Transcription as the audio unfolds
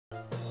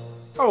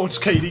Oh, it's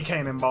Katie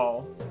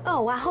Cannonball.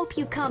 Oh, I hope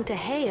you come to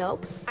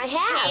help. I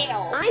have.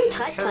 Help. I'm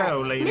Putt Putt.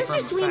 Hello, lady Mr. from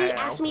the Sweeney South.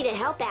 asked me to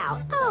help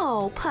out.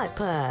 Oh, Putt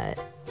Putt.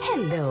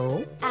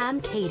 Hello,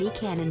 I'm Katie I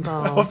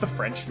Cannonball. love the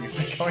French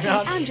music going And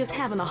on. I'm just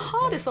having the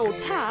hardest old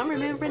time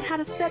remembering how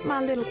to set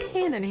my little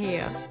cannon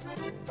here.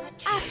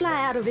 I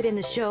fly out of it in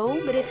the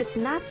show, but if it's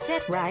not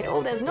set right,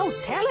 oh, there's no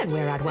telling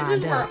where I'd wind This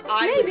is where up.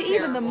 I was Maybe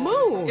even the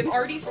moon. If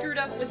Arty screwed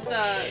up with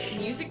the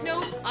music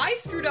notes, I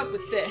screwed up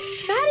with this.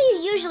 How do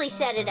you usually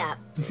set it up?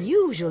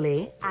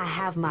 Usually, I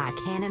have my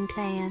cannon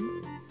plan.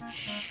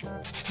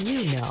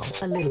 You know,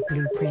 a little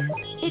blueprint.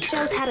 It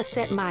shows how to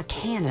set my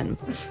cannon.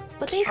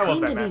 But they I love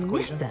seem that to be math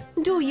equation.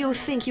 missing. Do you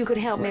think you could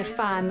help me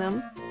find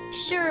them?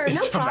 Sure, no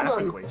It's a math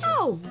problem. equation.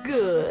 Oh,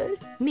 good.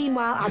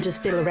 Meanwhile, I'll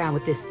just fiddle around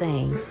with this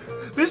thing.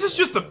 This is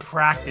just the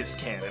practice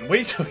cannon.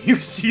 Wait till you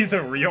see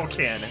the real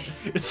cannon.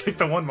 It's like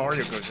the one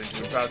Mario goes into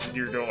and drives into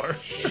your door.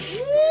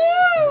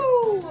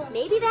 Woo!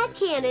 Maybe that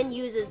cannon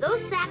uses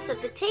those sacks of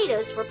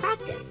potatoes for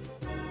practice.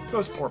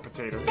 Those poor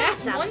potatoes.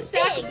 That's a One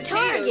sack of big potatoes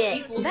target.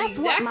 equals That's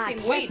the what exact my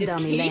same weight test as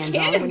dummy Katie lands on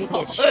when it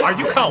Cannonball. gets shot. Are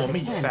you calling me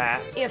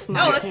fat? If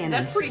my No, cannon's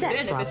that's pretty set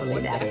thin if it's properly,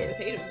 one that sack of is.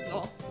 potatoes is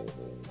all.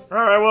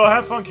 Alright, well,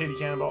 have fun, Katie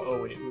Cannonball.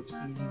 Oh, wait. Oops.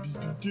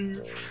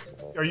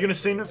 Are you gonna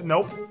sing it?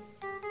 Nope.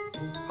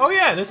 Oh,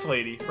 yeah, this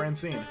lady,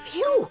 Francine.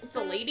 Phew! It's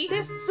a lady?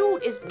 This suit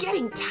is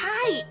getting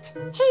tight.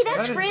 Hey, that's That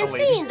is the Francine,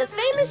 lady. the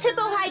famous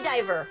hippo high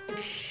diver.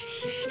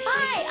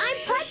 Hi, I'm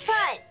Putt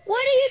Putt.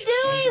 What are you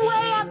doing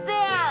way up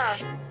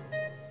there?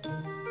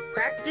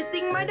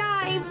 Practicing my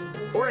dives,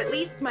 or at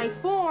least my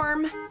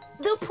form.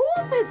 The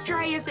pool is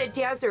dry as a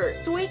desert,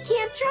 so I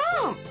can't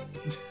jump.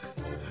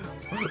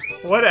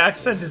 What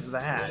accent is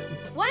that?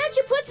 Why don't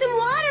you put some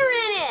water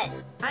in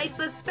it? I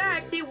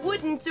suspect it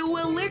wouldn't do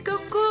a lick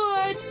of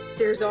good.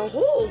 There's a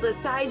hole the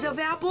size of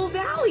Apple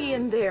Valley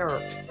in there.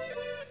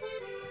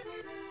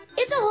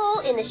 It's a hole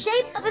in the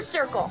shape of a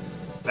circle.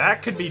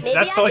 That could be. Maybe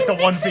That's I like the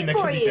can one fix thing it that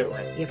could for be you.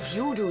 different. If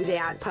you do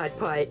that, Putt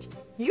Putt,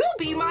 you'll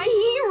be my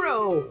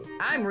hero.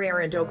 I'm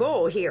raring to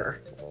go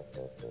here.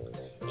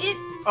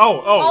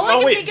 All I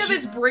can wait. think of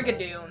is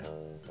Brigadoon.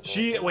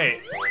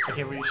 Wait. I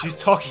can't believe she's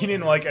talking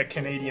in like a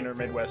Canadian or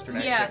Midwestern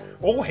accent.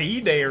 Oh,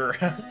 hey there.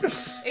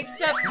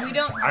 Except we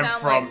don't I'm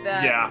sound from. like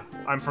that. Yeah,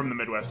 I'm from the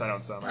Midwest. I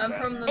don't sound like I'm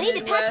that. from the I need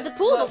to patch Midwest, the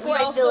pool but before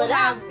we I fill also it up.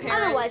 have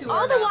parents Otherwise, who all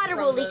are the not water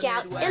from will the leak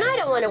out, and I Midwest.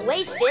 don't want to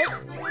waste it.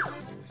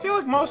 I feel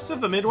like most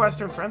of the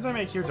Midwestern friends I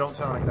make here don't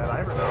sound like that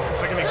either, though.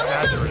 It's like an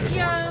exaggerated.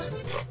 Yeah.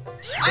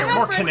 I It's have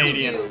more friends who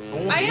Canadian. do.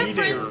 Oh, I have hey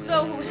friends there.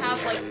 though who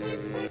have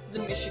like the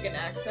Michigan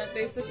accent,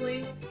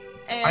 basically.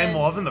 And I'm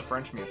loving the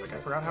French music. I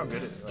forgot how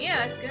good it is.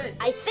 yeah, it's good.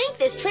 I think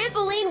this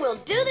trampoline will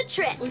do the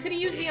trick. We could have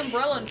used the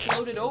umbrella and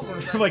floated over.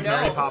 But like no.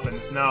 Mary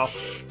Poppins. No.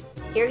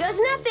 Here goes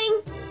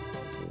nothing.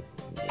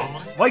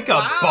 Like a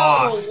Wow!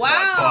 boss.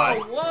 Wow!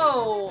 But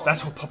Whoa!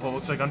 that's what Papa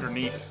looks like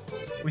underneath.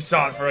 We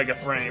saw it for like a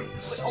frame.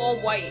 But all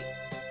white.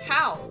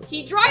 How?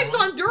 He drives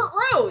on dirt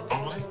roads.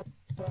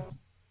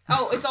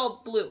 Oh, it's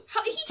all blue.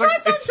 How? He It's like,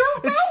 drives on it's,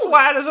 dirt it's roads.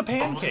 flat as a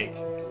pancake.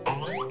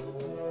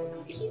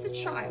 He's a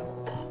child.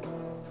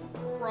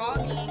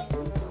 Froggy.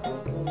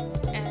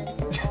 And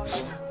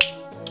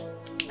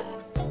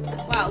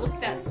wow, look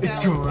at that style It's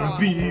of gonna frog.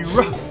 be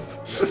rough.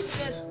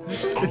 That's-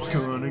 It's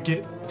gonna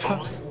get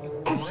tough.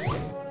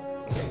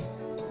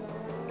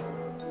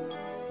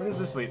 What is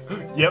this lead?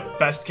 Yep,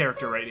 best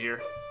character right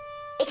here.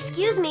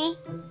 Excuse me.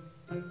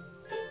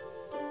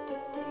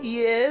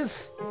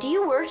 Yes, Do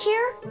you work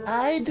here?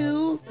 I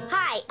do.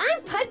 Hi,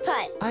 I'm Putt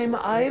Putt. I'm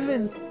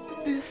Ivan,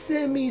 the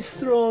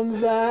semi-strong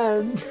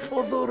van.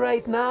 Although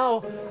right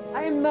now,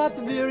 I'm not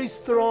very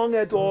strong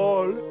at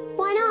all.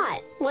 Why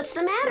not? What's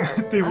the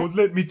matter? They won't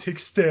let me take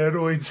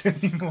steroids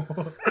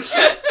anymore.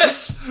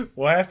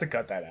 Well, I have to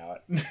cut that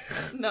out.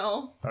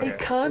 No. I Okay.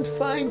 can't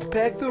find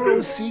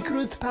Pectoral's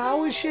secret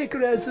power shake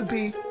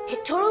recipe.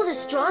 Pictorial the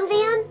strong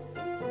van?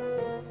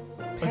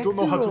 I don't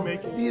know how to Pectoral,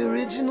 make it. the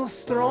original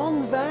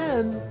strong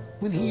van.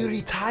 When he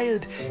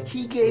retired,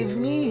 he gave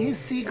me his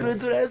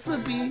secret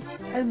recipe.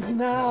 And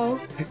now,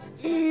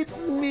 it's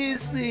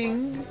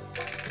missing.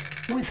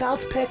 Without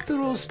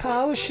Pectoral's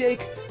power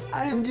shake,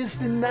 I am just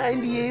a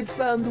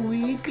 98-pound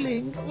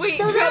weakling. Wait,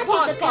 So that's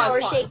what the power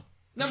pause. shake-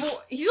 Number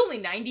one, he's only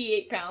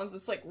 98 pounds.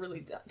 It's like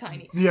really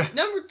tiny. Yeah.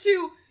 Number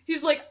two,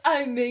 he's like,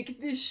 I make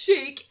this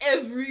shake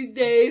every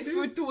day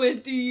for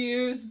 20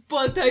 years,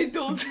 but I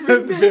don't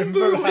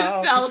remember how.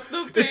 without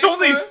the paper. It's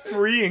only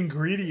 3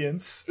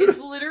 ingredients. It's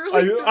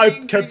literally three I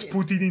kept ingredients.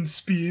 putting in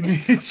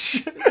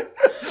spinach.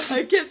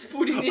 I kept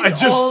putting in I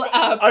just, all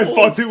apples. I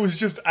thought it was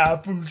just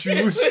apple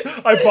juice.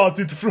 I bought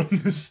it from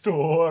the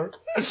store.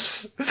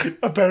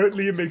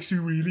 Apparently it makes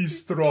you really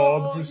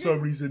strong for some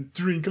reason.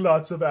 Drink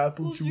lots of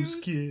apple juice,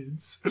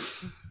 kids.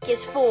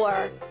 Is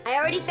 4. I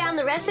already found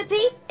the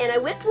recipe, and I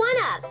whipped one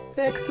up.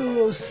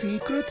 Pectoral's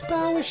secret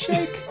power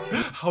shake?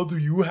 How do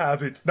you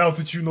have it? Now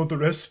that you know the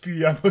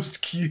recipe, I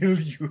must kill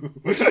you.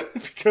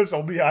 Because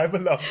only I'm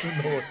allowed to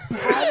know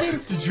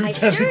it. Did you I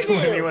tell sure it to do.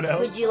 anyone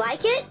else? Would you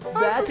like it?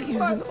 That is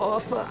an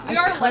offer We I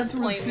are can't let's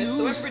playing this,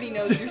 so refuse. everybody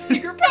knows your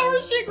secret power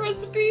shake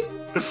recipe.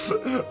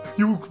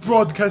 You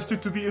broadcast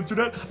it to the internet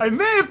I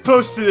may have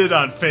posted it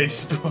on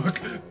Facebook.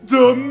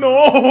 Don't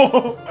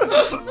know.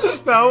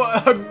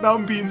 now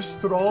I'm being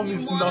strong. You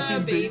Is want a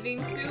nothing big.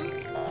 bathing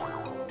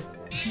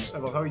suit? I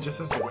love how he just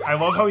has. I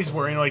love how he's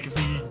wearing like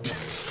the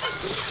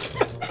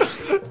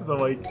the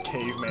like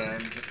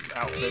caveman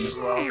outfit as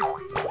well.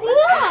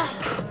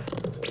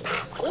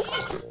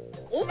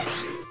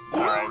 All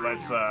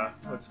right,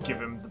 let's give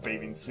him the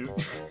bathing suit.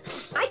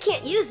 I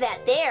can't use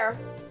that there.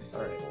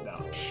 All right,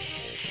 now.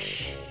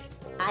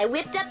 I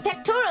whipped up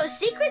Pectoro's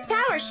secret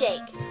power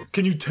shake.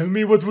 Can you tell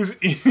me what was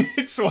in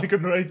it so I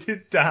can write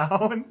it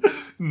down?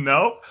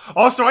 Nope.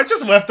 Also, I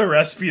just left the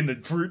recipe in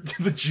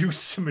the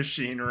juice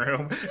machine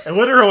room, and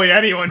literally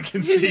anyone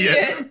can see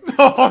it.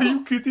 No, are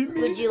you kidding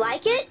me? Would you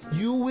like it?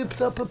 You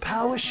whipped up a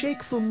power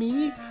shake for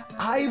me?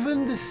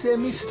 Ivan the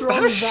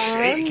semi-strong It's not a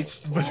van? shake,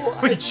 it's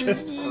literally I've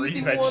just been free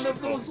eating one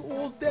of those vegetables.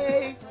 all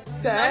day.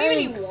 There's not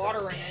even Thanks. any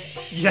water in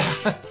it.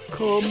 Yeah.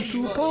 Come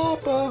to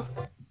Papa.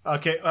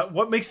 Okay,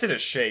 what makes it a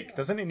shake?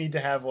 Doesn't it need to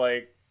have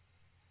like...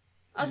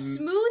 A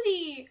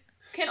smoothie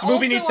can also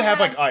Smoothie needs to have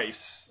like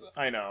ice.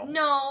 I know.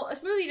 No, a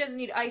smoothie doesn't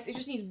need ice. It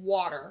just needs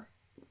water.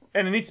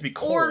 And it needs to be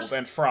cold Or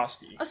and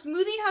frosty. A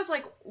smoothie has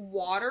like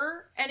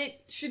water, and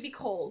it should be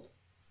cold.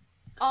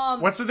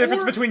 What's the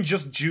difference or between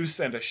just juice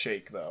and a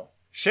shake, though?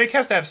 Shake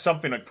has to have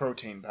something like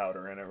protein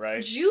powder in it,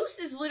 right? Juice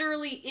is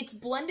literally, it's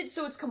blended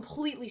so it's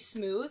completely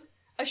smooth.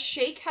 A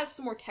shake has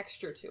some more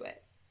texture to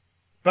it.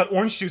 But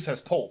orange juice has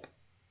pulp.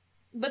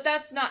 But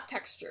that's not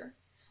texture.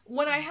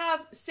 When I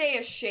have, say,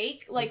 a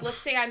shake, like let's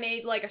say I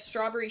made like a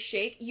strawberry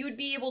shake, you'd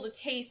be able to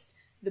taste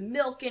the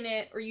milk in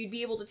it, or you'd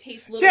be able to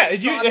taste little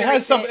strawberry it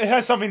has bits. it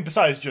has something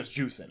besides just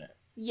juice in it.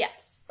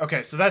 Yes.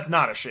 Okay, so that's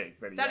not a shake.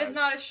 That is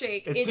not a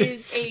shake. It's It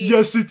is a...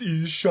 Yes, it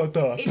is. Shut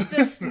up. It's a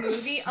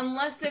smoothie,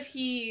 unless if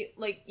he,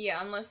 like,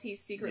 yeah, unless he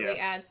secretly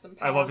adds some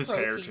power I love his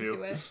protein hair, too.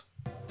 to it.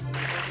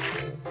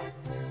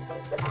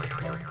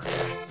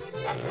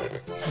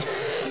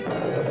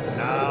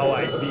 Now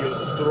I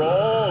feel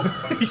strong.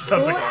 He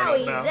sounds like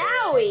Arnold Wowie now.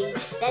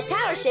 zowie! That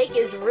power shake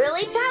is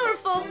really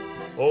powerful.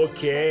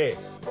 Okay,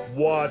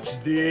 watch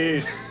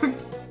this.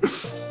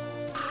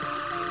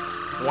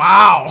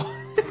 Wow.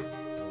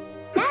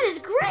 That is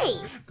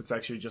great. That's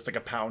actually just like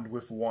a pound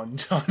with 1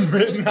 ton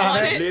written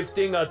on it.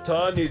 Lifting a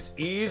ton is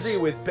easy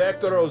with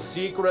Pecoro's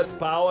secret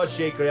power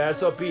shake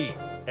recipe.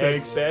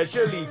 Thanks.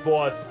 Especially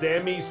for a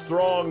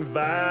semi-strong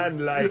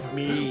van like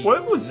me.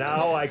 What was-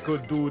 Now I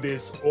could do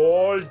this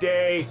all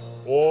day,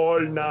 all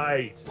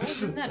night.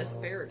 Isn't that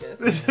asparagus?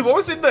 What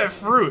was in that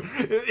fruit?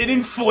 It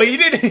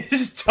inflated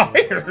his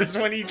tires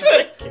when he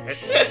drank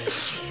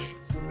it.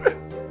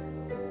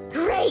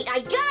 Great, I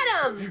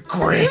got him!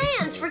 Great.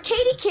 Plans for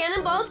Katie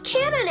Cannonball's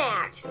Cannon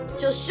Act.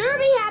 She'll sure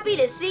be happy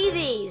to see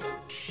these.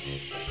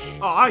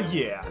 Aw,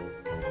 yeah.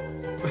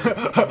 Go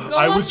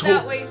up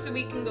that way so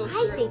we can go I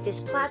through. think this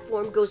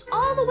platform goes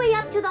all the way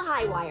up to the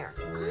high wire.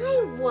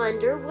 I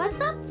wonder what's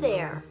up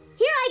there.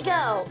 Here I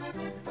go.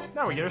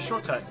 Now we get a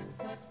shortcut.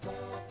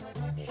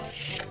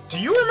 Do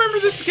you remember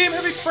this game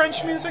having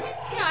French music?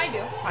 Yeah, I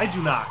do. I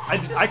do not.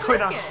 It's a I could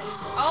not. circus.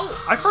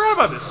 Oh, I forgot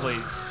about this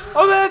lady.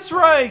 Oh, that's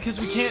right,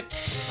 because we can't.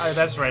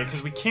 That's right,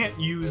 because we can't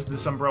use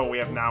this umbrella we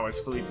have now as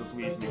Philippe the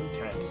Flea's new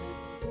tent.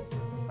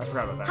 I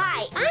forgot about that.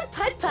 Hi, I'm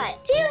Putt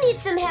Putt. Do you need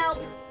some help?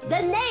 The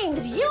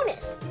name's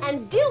Eunice,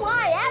 and do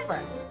I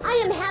ever? I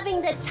am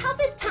having the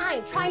toughest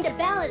time trying to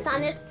balance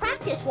on this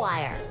practice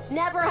wire.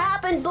 Never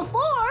happened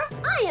before.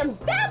 I am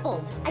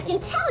baffled. I can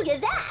tell you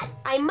that.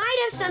 I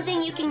might have something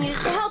you can use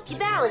to help you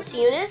balance,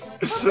 Eunice. Well,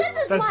 this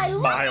is That my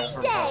smile lucky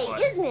from day, Putt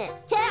Putt. isn't it?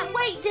 Can't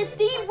wait to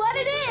see what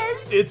it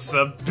is. It's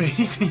a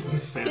bathing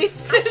suit.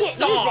 it's a Can't use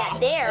saw. that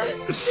there.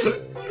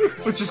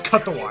 Let's just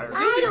cut the wire.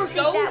 I don't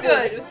So think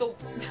that good with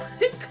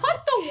the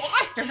cut the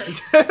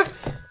wire.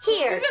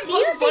 Here, This isn't do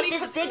you Bugs Bunny think this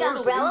cuts big Florida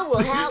umbrella loose.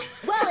 will help?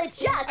 Well, it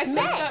just I sent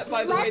may. that,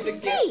 by the way, Let's the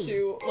gift see.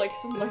 to like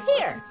some of my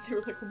Here. friends. They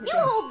were like, oh my You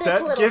God. hold this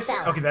That little gift,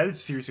 fella. okay, that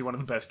is seriously one of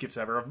the best gifts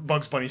ever.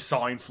 Bugs Bunny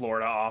sawing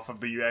Florida off of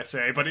the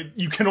USA, but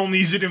you can only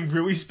use it in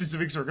really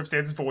specific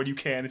circumstances. But when you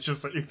can, it's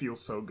just like it feels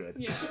so good.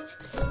 Yeah.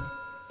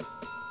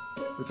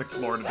 It's like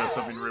Florida does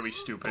something really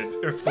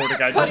stupid, or Florida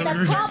guy does The something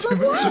really problem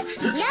was,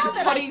 stupid. now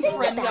that Cutting I think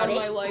friends about out of it,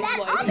 my life, that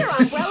like-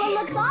 other umbrella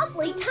looks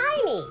awfully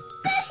tiny.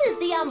 This is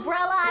the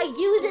umbrella I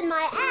use in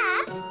my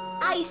act.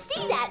 I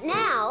see that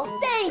now.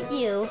 Thank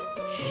you.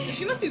 So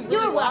she must be really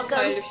You're welcome.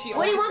 lopsided if she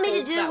What do you always want me to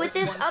holds do that with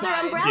this one other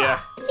side. umbrella? Yeah.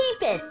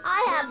 Keep it.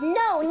 I have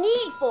no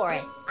need for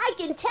it. I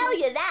can tell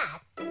you that.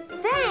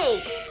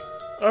 Thanks.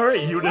 All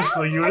right, Eunice, the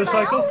Well, as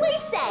I unicycle.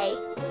 always say,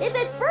 if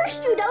at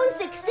first you don't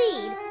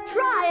succeed,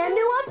 try a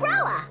new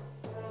umbrella.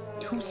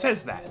 Who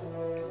says that?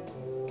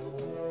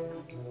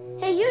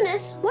 Hey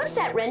Eunice, what's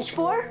that wrench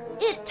for?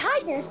 It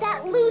tightens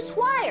that loose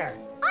wire.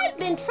 I've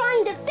been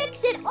trying to fix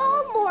it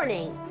all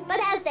morning, but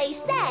as they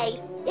say,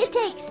 it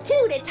takes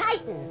two to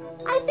tighten.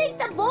 I think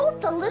the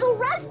bolt's a little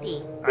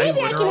rusty.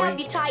 Maybe I can help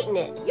you tighten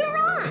it. You're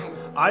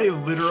on. I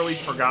literally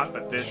forgot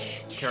that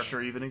this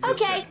character even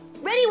existed. Okay,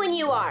 ready when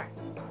you are.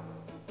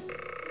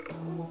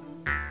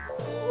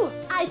 Ooh,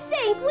 I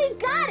think we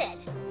got it.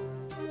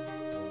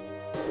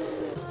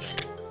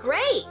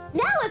 Great. Great!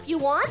 Now if you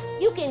want,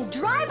 you can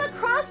drive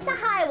across the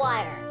high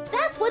wire.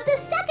 That's what the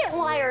second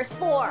wire's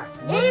for.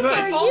 What if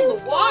I for fall in you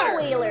the water?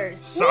 four-wheelers.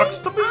 Sucks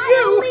to be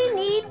I you.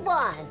 only need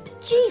one.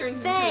 Gee, Turns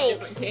into a thanks.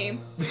 different game.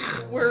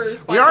 Where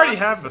Spy We already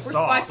Fox, have the where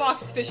saw. Spy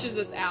Fox fishes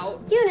us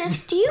out.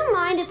 Eunice, do you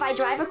mind if I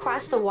drive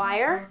across the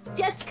wire?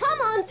 Just come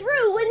on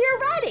through when you're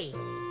ready.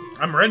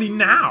 I'm ready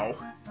now.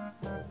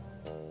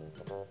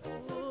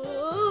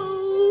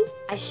 Ooh,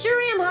 I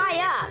sure am high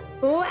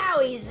up.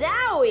 Wowie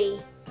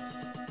zowie.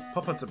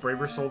 Putt Putt's a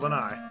braver soul than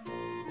I.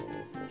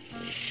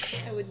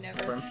 I would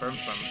never. Bum, bum,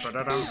 bum,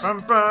 ba-da-dum, bum,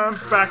 bum.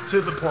 Back to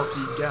the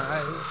Porky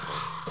guys.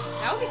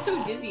 That would be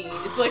so dizzy.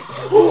 It's like.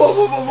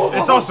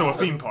 It's also a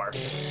theme park.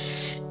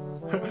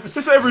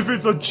 This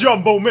everything's a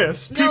jumbo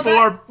miss. No, People that-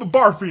 are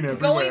barfing everywhere.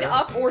 Going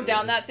up or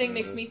down that thing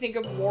makes me think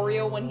of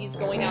Wario when he's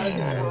going out of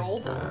his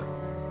world.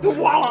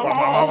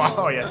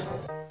 Oh yeah.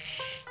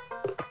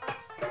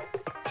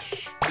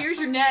 Here's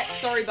your net.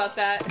 Sorry about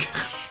that.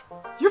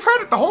 You've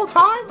heard it the whole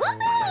time?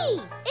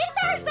 Whoopee!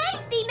 It's our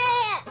safety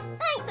net.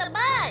 Thanks a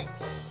bunch.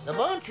 A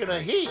bunch and a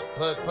heap,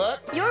 Putt Putt.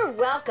 You're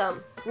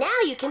welcome. Now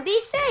you can be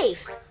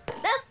safe.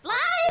 The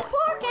flying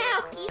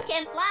porkhouse, you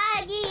can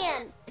fly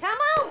again. Come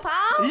on,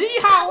 Paul.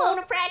 Yeehaw. I want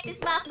to practice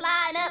my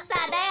flying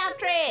upside down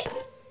trick.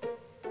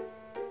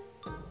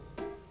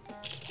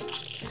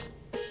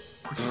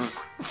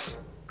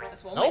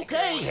 That's one way to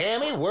Okay, go.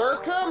 Hammy, we're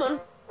coming.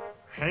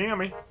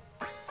 Hammy.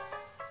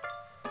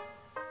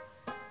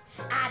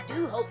 I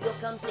do hope you'll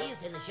come see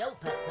us in the show,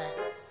 Putt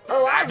Putt.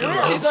 Oh, I do will.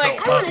 hope She's like,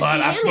 so, I want Putt to Putt.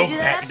 I see him smoke do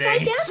that pack day.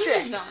 upside down She's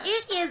trick. not.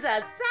 It is a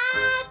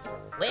sight.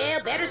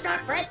 Well, better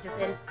start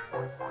practicing.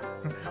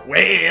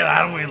 Well, I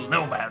don't really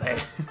know about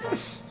that.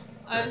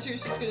 I was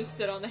just gonna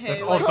sit on the hay.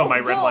 That's like, also my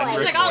red line boy.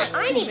 trick He's like, voice.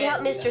 I need to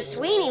help Mr.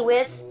 Sweeney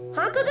with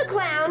Honko the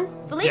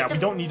Clown. Believe Yeah, the we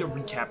don't need a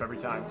recap every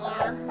time.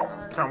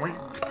 Can we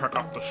pick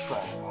up the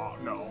straw? Oh,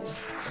 no.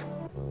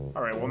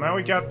 Alright, well now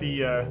we got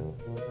the,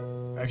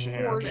 actually,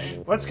 hang on.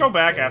 Coordinates. Let's go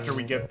back after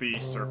we get the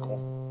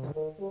circle.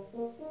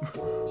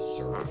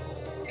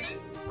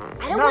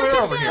 I don't No, want they're to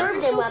over here.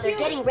 disturb them while they're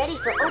getting ready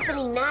for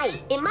opening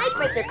night. It might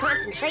break their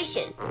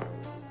concentration.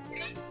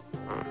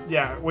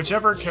 Yeah,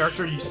 whichever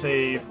character you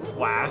save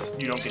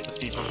last, you don't get to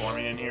see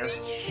performing in here.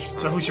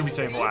 So who should we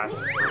save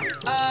last?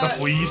 The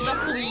fleas? The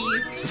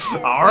fleas.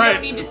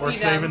 Alright, need to we're see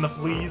saving them. the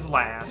fleas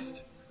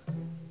last.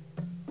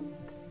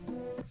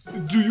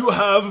 Do you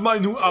have my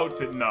new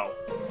outfit? No.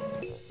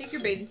 Take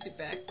your bathing suit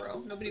back,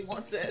 bro. Nobody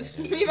wants it.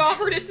 We've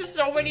offered it to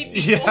so many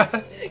people. Yeah.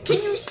 Can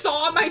you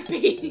saw my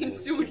bathing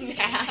suit in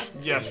half?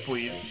 Yes,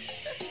 please.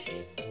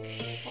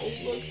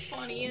 Hope looks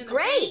funny in a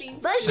Great! bathing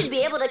Buzz suit. should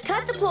be able to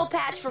cut the pull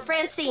patch for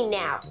Francine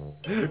now.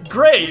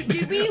 Great!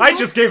 Did we I look-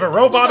 just gave a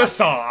robot Hold a up.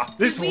 saw.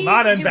 This Did will we-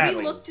 not end Did badly.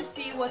 we look to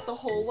see what the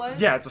hole was?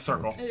 Yeah, it's a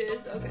circle. It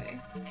is? Okay.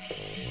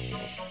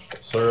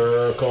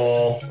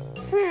 Circle.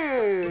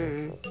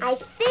 I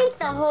think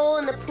the hole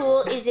in the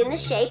pool is in the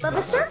shape of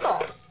a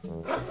circle.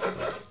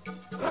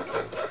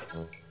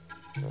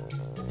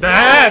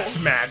 That's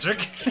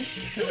magic.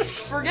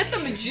 Forget the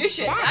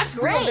magician. That's That's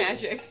real great.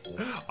 magic.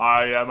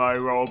 I am a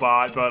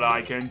robot, but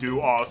I can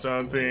do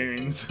awesome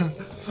things.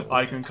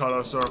 I can cut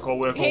a circle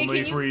with Hey, only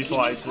can you, three can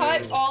slices. you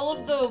cut all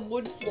of the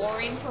wood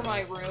flooring for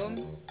my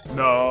room?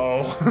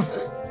 No.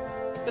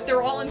 But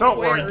they're all in Don't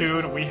squares.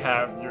 worry, dude. We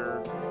have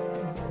your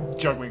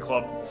juggling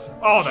club.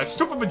 Oh, that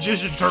stupid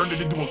magician turned it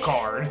into a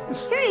card.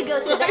 Here you go,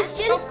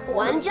 Sebastian. Of course.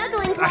 One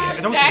juggling I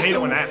club. don't you That hate it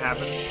when goof. that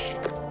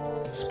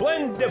happens?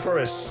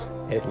 Splendiferous.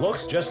 It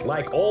looks just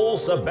like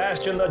old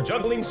Sebastian the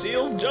Juggling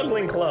Seal's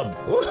Juggling Club.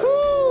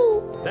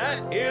 Woohoo!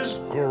 That is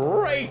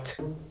great.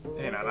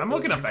 Hang on, I'm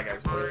looking up that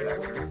guy's voice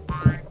actor.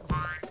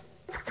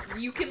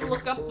 You can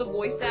look up the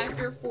voice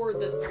actor for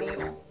the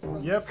seal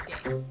from Yep. this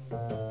game.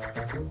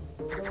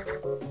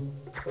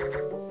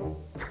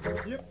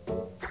 Yep.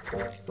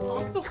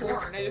 Honk the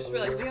horn. I just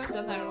realized we haven't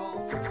done that at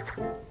all.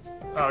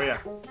 Oh yeah.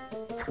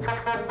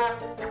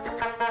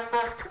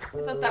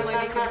 I thought that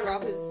might make him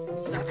drop his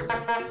stuff.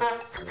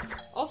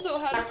 Also,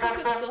 how does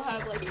Putt Putt still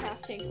have like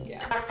half tank of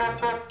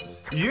gas?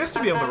 You used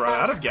to be able to run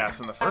out of gas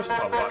in the first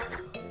Putt Putt.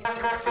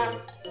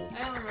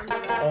 I don't remember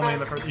that. Only in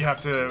the first. You have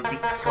to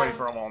play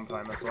for a long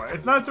time. That's why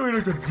it's not doing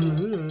like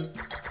the.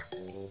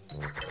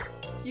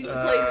 You have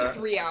to play for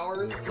 3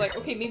 hours. It's like,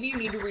 okay, maybe you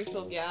need to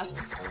refill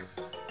gas.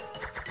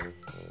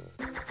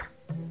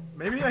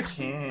 Maybe I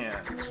can't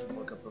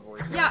look up the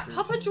voice. Yeah, actors.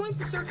 Putt Putt Joins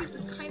the Circus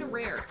is kind of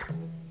rare.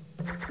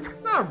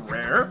 It's not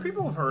rare.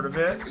 People have heard of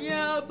it.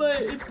 Yeah,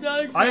 but it's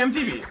not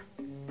exactly. IMDb.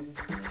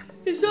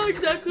 It's not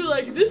exactly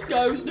like this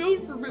guy was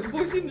known for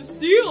voicing the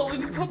seal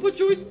in Putt Putt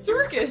Joins the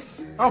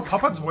Circus. Oh,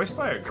 Putt Putt's voiced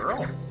by a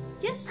girl.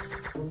 Yes.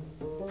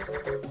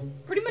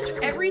 Pretty much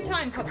every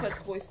time Putt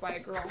Putt's voiced by a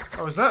girl.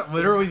 Oh, is that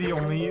literally the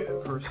only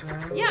person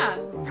Yeah.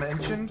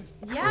 mentioned?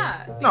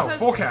 Yeah. No, because-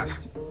 full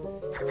cast.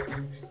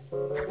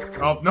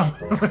 Oh, no,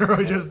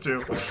 literally just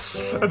two.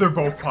 And they're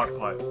both Putt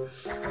Putt.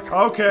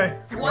 Okay.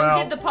 One well.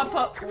 did the Putt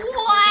Putt.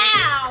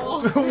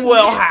 Wow!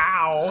 Well,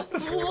 how?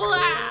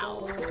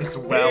 Wow! It's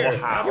well, Here,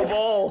 have a how?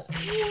 ball.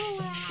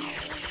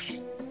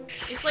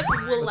 It's like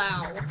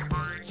wow.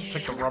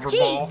 Take the rubber Gee,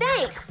 ball.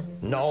 thanks.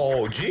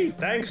 No, gee,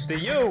 thanks to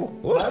you.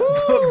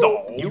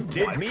 No, You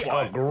did me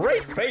a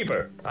great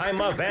favor.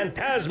 I'm a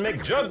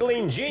phantasmic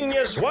juggling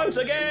genius once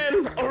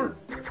again.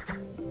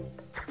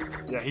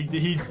 Yeah,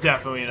 he's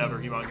definitely in other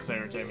humongous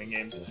entertainment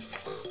games.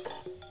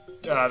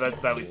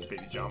 That leads to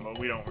Baby John, but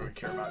we don't really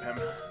care about him.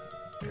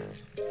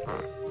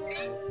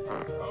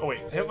 Oh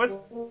wait, what's?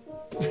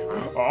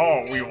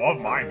 Oh, we love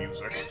my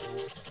music.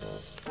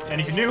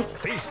 Anything new?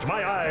 Feast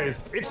my eyes.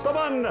 It's the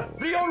one,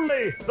 the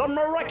only, the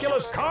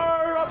miraculous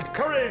car of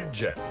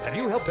courage. Have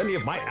you helped any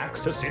of my acts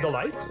to see the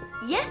light?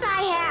 Yes,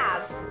 I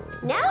have.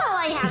 Now all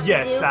I have to do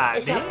is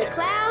help the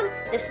clown,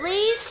 the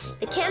fleas,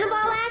 the cannonball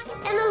act,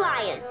 and the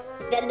lion.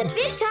 Then the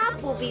big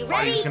top will be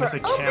ready for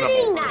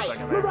opening night.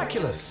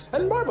 Miraculous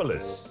and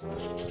marvelous.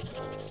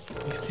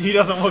 He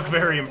doesn't look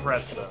very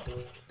impressed though.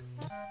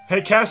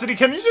 Hey Cassidy,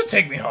 can you just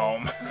take me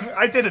home?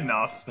 I did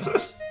enough.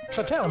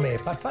 So tell me,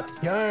 Putt Putt,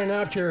 you iron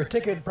out your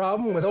ticket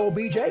problem with old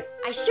BJ?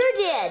 I sure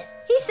did.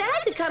 He said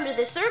I could come to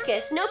the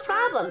circus, no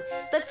problem.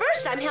 But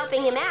first I'm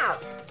helping him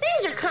out.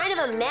 Things are kind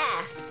of a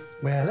mess.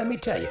 Well, let me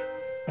tell you,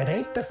 it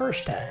ain't the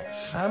first time.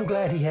 I'm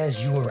glad he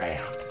has you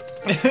around.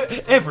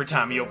 Every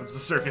time he opens the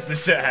circus,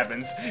 this shit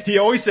happens. He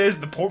always says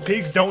the poor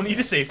pigs don't need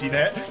a safety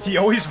net. He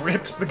always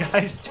rips the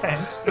guy's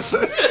tent.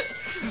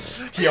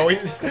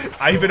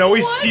 Ivan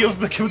always steals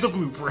the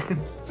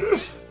blueprints.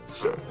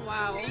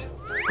 Wow.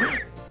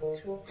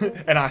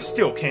 And I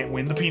still can't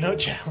win the peanut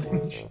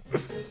challenge.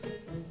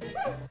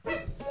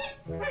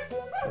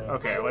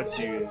 Okay, let's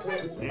use...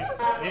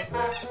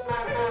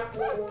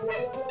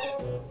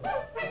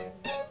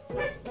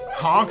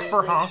 Honk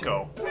for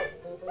Honko.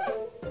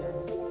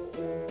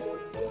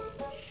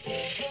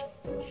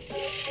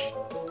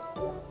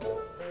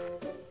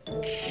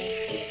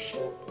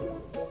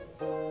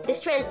 This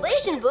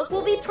translation book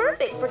will be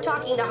perfect for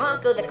talking to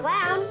Honko the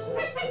Clown.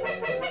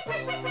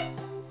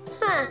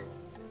 Huh.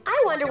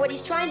 I wonder what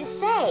he's trying to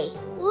say.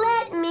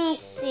 Let me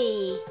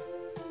see.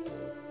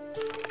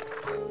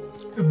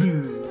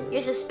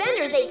 Your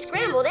suspenders ate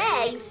scrambled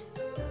eggs.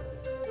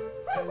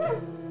 I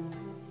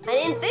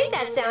didn't think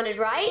that sounded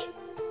right.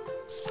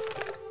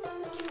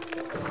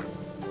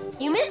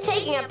 You missed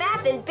taking a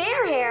bath in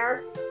bear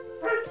hair.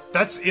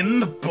 That's in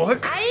the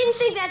book? I didn't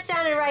think that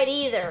sounded right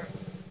either.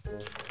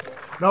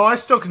 No, I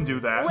still can do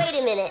that. Wait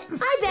a minute.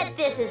 I bet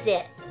this is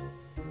it.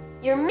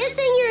 You're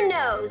missing your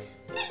nose.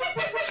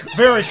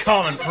 Very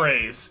common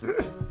phrase.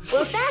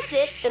 Well, if that's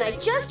it, then I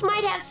just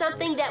might have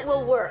something that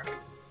will work.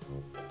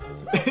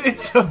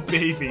 It's a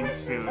bathing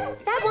suit.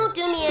 That won't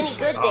do me any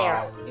good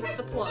there. It's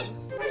the plug.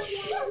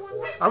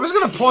 I was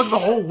gonna plug the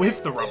hole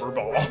with the rubber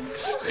ball.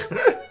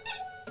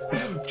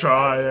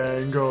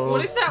 Triangle.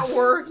 What if that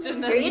worked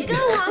and then... Here you go,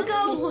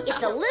 Honko. It's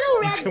a little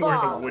red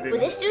ball. Will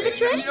this do the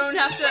trick? You don't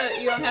have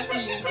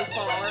to use the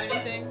saw or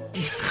anything.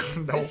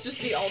 No. It's just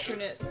the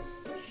alternate.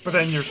 But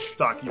then you're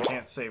stuck. You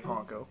can't save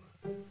Honko.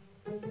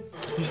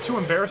 He's too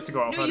embarrassed to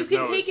go outside his nose. No,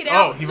 you can take it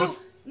out. Oh, he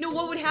looks... No,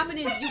 what would happen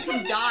is you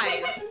can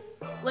dive.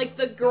 Like,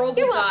 the girl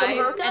will dive,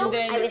 welcome, and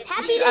then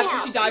after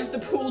she dives, the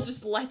pool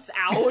just lets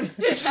out.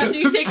 After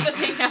you take the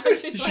thing out,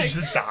 she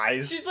just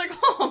dies. She's like,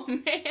 oh,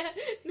 man.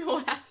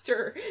 No,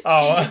 after she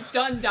was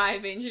done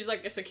diving, she's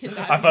like, it's a kid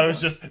diving. I thought it was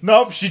just,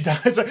 nope, she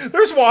dies. Like,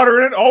 there's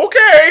water in it.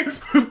 Okay.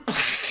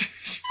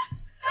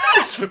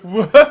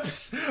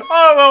 Whoops.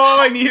 Oh, well, all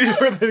I needed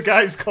were the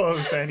guy's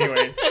clothes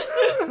anyway.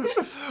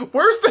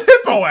 Where's the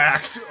hippo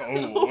act?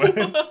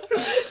 Oh.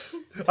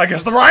 I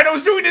guess the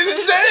rhino's doing it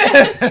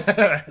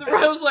instead! The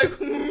rhino's like...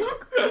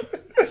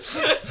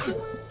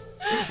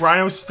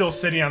 Rhino's still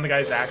sitting on the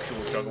guy's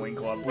actual juggling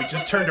club. We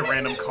just turned a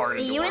random card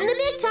into See you one. in the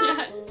big top.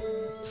 Yes.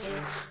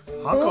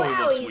 Honko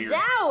looks weird.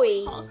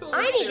 Zowie.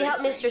 I need to help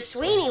Mr.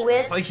 Sweeney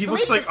with Like, he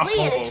looks like a Flea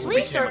and his hobo who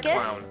Flea became a Circus,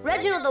 clown.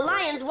 Reginald the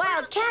Lion's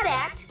Wild Cat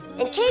Act,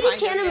 and Katie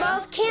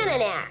Cannonball's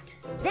Cannon Act.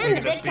 Then Maybe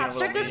the Big Top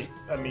Circus...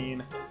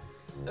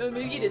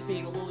 Maybe it is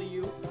being a little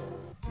you.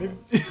 Maybe.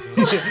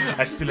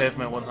 I still have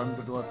my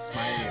 100-watt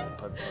smiley.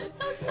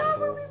 That's not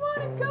where we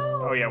want to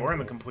go. Oh yeah, we're in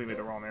the completely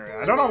the wrong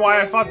area. I don't know why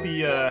I thought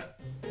the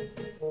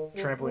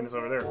trampoline is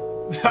over there.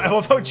 I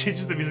love how it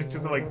changes the music to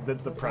the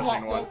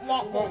depressing one.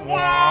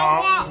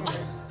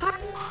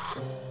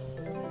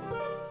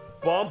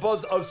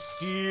 Bumpers of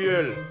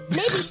steel.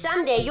 Maybe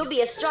someday you'll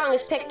be as strong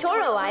as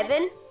Pectoro,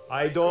 Ivan.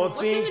 I don't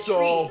think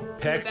so.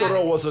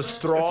 Pectoro was a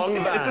strong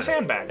man. It's a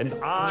sandbag. And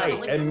I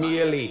am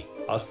merely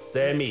a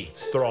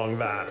semi-strong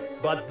man.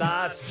 But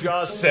that's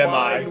just semi.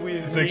 fine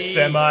with It's me. like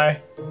semi.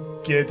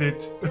 Get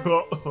it?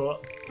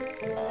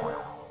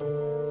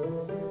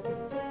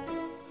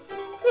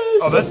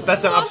 Oh,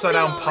 that's an upside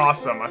down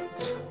possum. I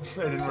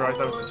didn't realize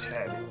that was its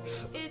head.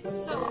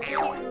 It's so cute.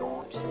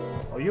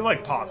 Oh, you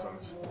like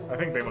possums? I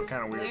think they look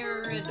kind of weird.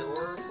 They're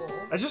adorable.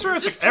 I just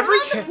realized Just like, turn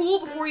on the pool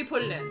before you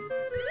put it in.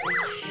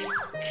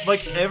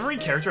 Like every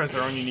character has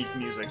their own unique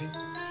music.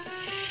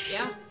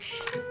 Yeah.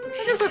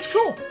 I guess that's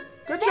cool.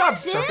 Good job,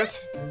 Circus.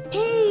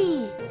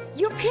 Hey,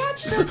 you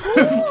catch the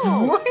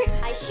pool! What?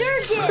 I sure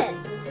did.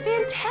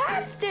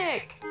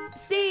 Fantastic!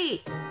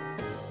 See,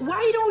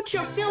 Why don't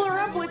you fill her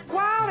up with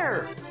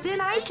water?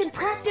 Then I can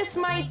practice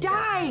my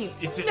dive.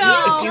 It's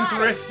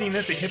interesting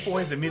that the hippo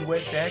has a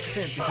Midwest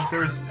accent because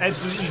there's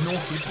absolutely no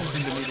hippos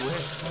in the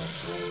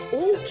Midwest.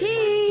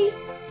 Okay.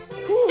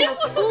 Ooh,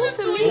 looks cool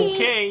to me.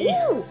 Okay.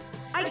 Ooh,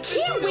 I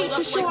can't wait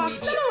to show off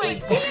some of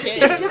my Okay.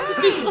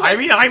 dive. I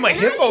mean, I'm a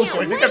hippo, so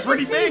I think I'm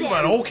pretty big,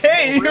 but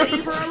okay. Ready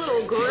for a little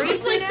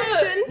It's great like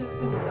action?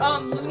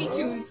 the Looney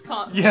Tunes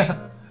comp.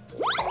 Yeah.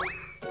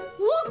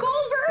 Look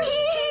over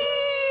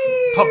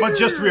here! Papa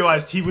just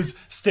realized he was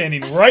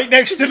standing right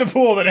next to the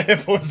pool that a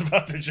hippo was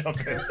about to jump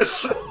in.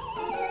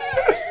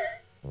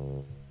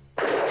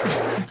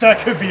 That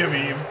could be a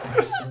meme.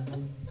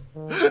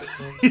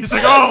 He's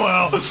like, oh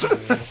well.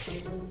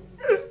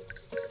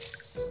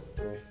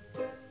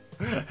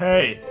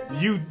 Hey,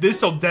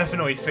 this'll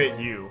definitely fit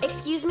you.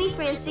 Excuse me,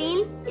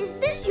 Francine. Is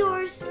this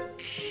yours?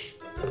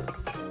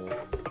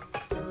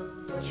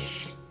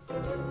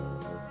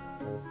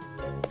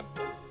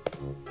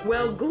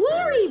 Well,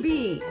 glory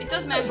be! It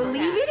does I match her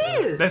believe hat.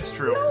 it is. That's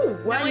true. No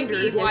That might wonder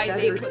be his why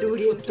they other put suit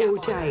this is one so cap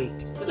on.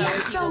 tight. So that way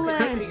people can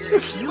Excellent. figure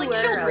it out. You Like are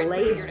a children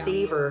figure it out.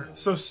 lifesaver.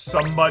 So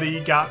somebody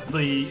got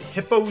the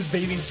hippo's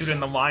bathing suit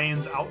and the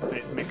lion's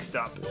outfit mixed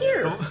up.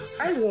 Here,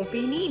 I won't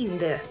be needing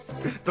this.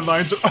 The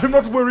lion's like, I'm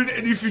not wearing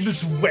anything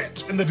that's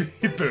wet, and the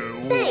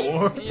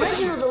hippo.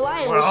 Reginald the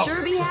Lion Well, will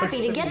sure be sucks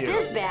happy to to get be you.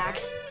 this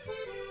back.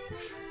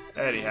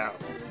 Anyhow,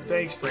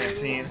 thanks,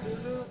 Francine.